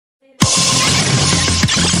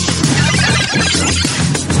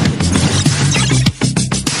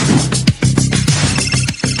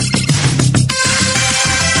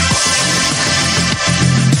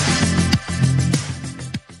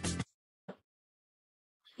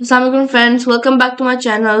Assalamualaikum friends, welcome back to my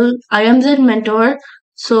channel. I am IMZ Mentor.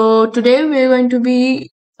 So today we are going to be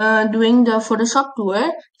doing the Photoshop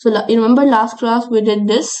tour. So you remember last class we did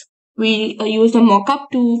this. We used a mockup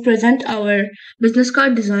to present our business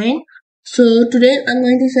card design. So today I'm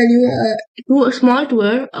going to tell you a small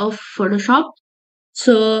tour of Photoshop.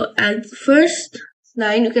 So at first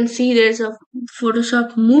line you can see there's a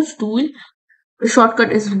Photoshop move tool. The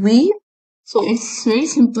shortcut is V. So it's very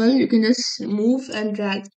simple. You can just move and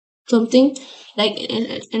drag something like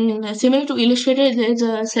similar to Illustrator. There's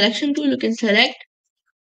a selection tool. You can select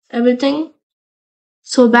everything.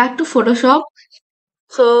 So back to Photoshop.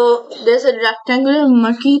 So there's a rectangular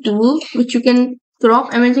Marquee tool which you can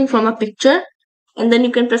crop everything from a picture, and then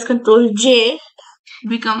you can press Ctrl J,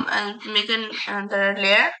 become and make another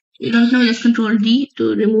layer. You don't know, just Ctrl D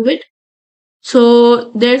to remove it.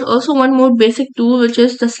 So there's also one more basic tool which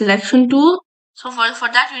is the selection tool. So for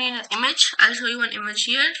that you need an image. I'll show you an image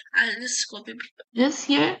here. I'll just copy this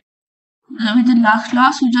here. With the last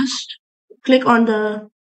class, you just click on the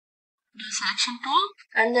selection tool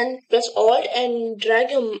and then press Alt and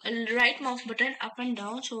drag your right mouse button up and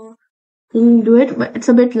down. So you can do it, but it's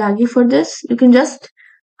a bit laggy for this. You can just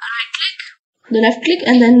right click, the left click,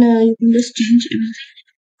 and then you can just change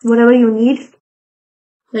everything, whatever you need.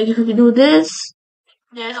 Like if you do this,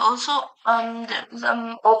 there's also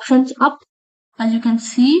options up. As you can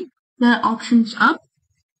see, there are options up.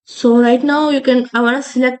 So right now I want to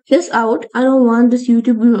select this out. I don't want this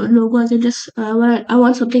YouTube logo. I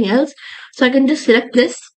want something else. So I can just select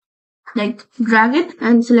this, like drag it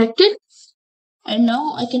and select it. And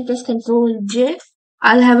now I can press Ctrl J.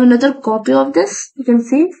 I'll have another copy of this. You can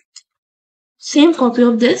see, same copy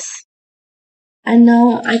of this. And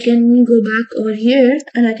now I can go back over here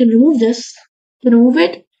and I can remove this. To remove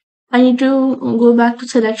it, I need to go back to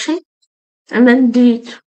selection and then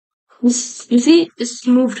delete. This, you see, it's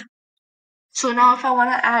moved. So now if I want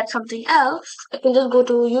to add something else, I can just go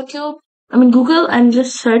to Google, and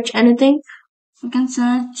just search anything. You can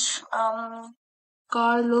search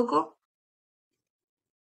car logo,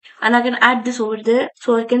 and I can add this over there.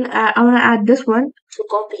 So I want to add this one. So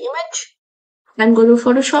copy image and go to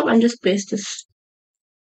Photoshop and just paste this.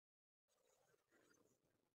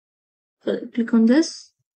 So click on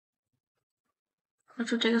this.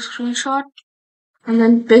 Also take a screenshot and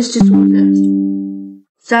then paste it over there.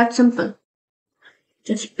 It's that simple.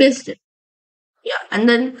 Just paste it. Yeah, and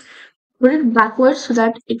then put it backwards so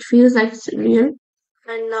that it feels like it's real.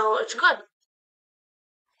 And now it's good.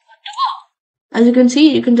 As you can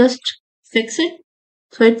see, you can just fix it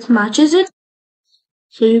so it matches it.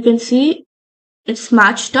 So you can see it's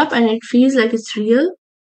matched up and it feels like it's real.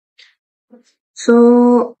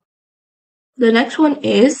 So the next one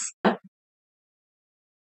is,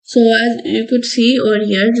 so as you could see over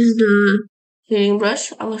here, this is the healing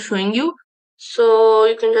brush I was showing you. So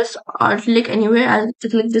you can just alt click anywhere. I'll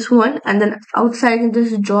click this one, and then outside you can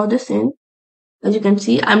just draw this in. As you can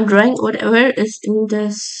see, I'm drawing whatever is in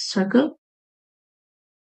this circle.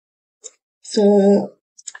 So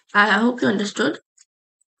I hope you understood.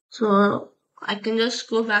 So I can just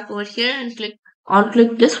go back over here and alt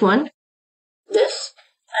click this one, this,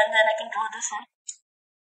 and then I can draw this one.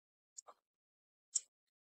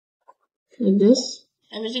 Like this.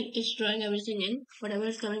 Everything is drawing everything in, whatever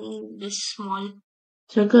is coming in this small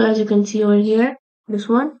circle, as you can see over here, this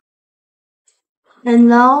one. And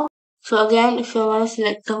now, so again, if you want to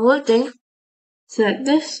select the whole thing, select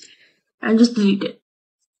this and just delete it.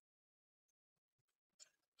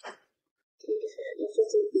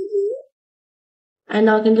 And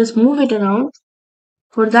now I can just move it around.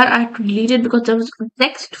 For that, I had to delete it because there was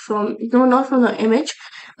text from, no, not from the image,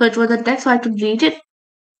 but for the text, so I had to delete it.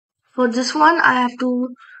 For this one, I have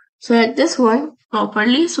to select this one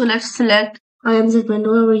properly. So let's select IMZ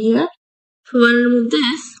Mentor over here. So when I remove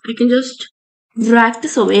this, I can just drag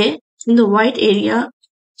this away in the white area.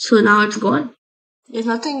 So now it's gone. There's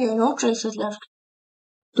nothing here, no traces left.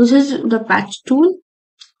 This is the patch tool.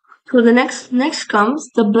 So the next comes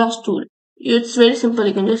the brush tool. It's very simple.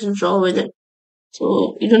 You can just draw with it.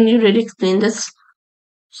 So you don't need to really explain this.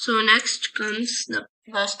 So next comes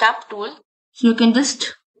the stamp tool. So you can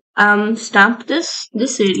just stamp this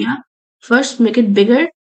area. First make it bigger.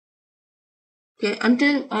 Okay,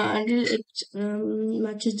 until it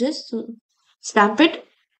matches this. So stamp it,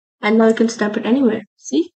 and now you can stamp it anywhere.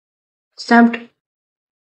 See? Stamped.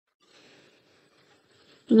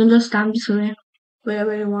 You can just stamp this away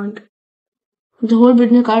wherever you want. The whole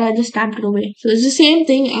business card, I just stamped it away. So it's the same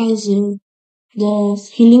thing as the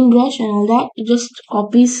healing brush and all that. It just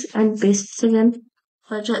copies and pastes again.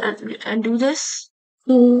 And do this.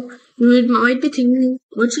 So you might be thinking,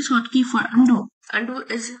 what's the hotkey for undo? undo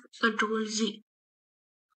is Control Z.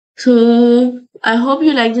 So I hope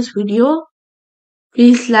you like this video.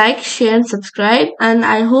 Please like, share, and subscribe. And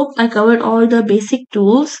I hope I covered all the basic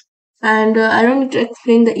tools. And I don't need to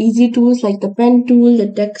explain the easy tools like the pen tool,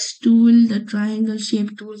 the text tool, the triangle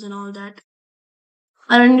shape tools, and all that.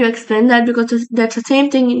 I don't need to explain that because that's the same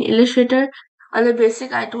thing in Illustrator and the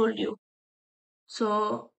basic I told you.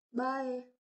 So, bye.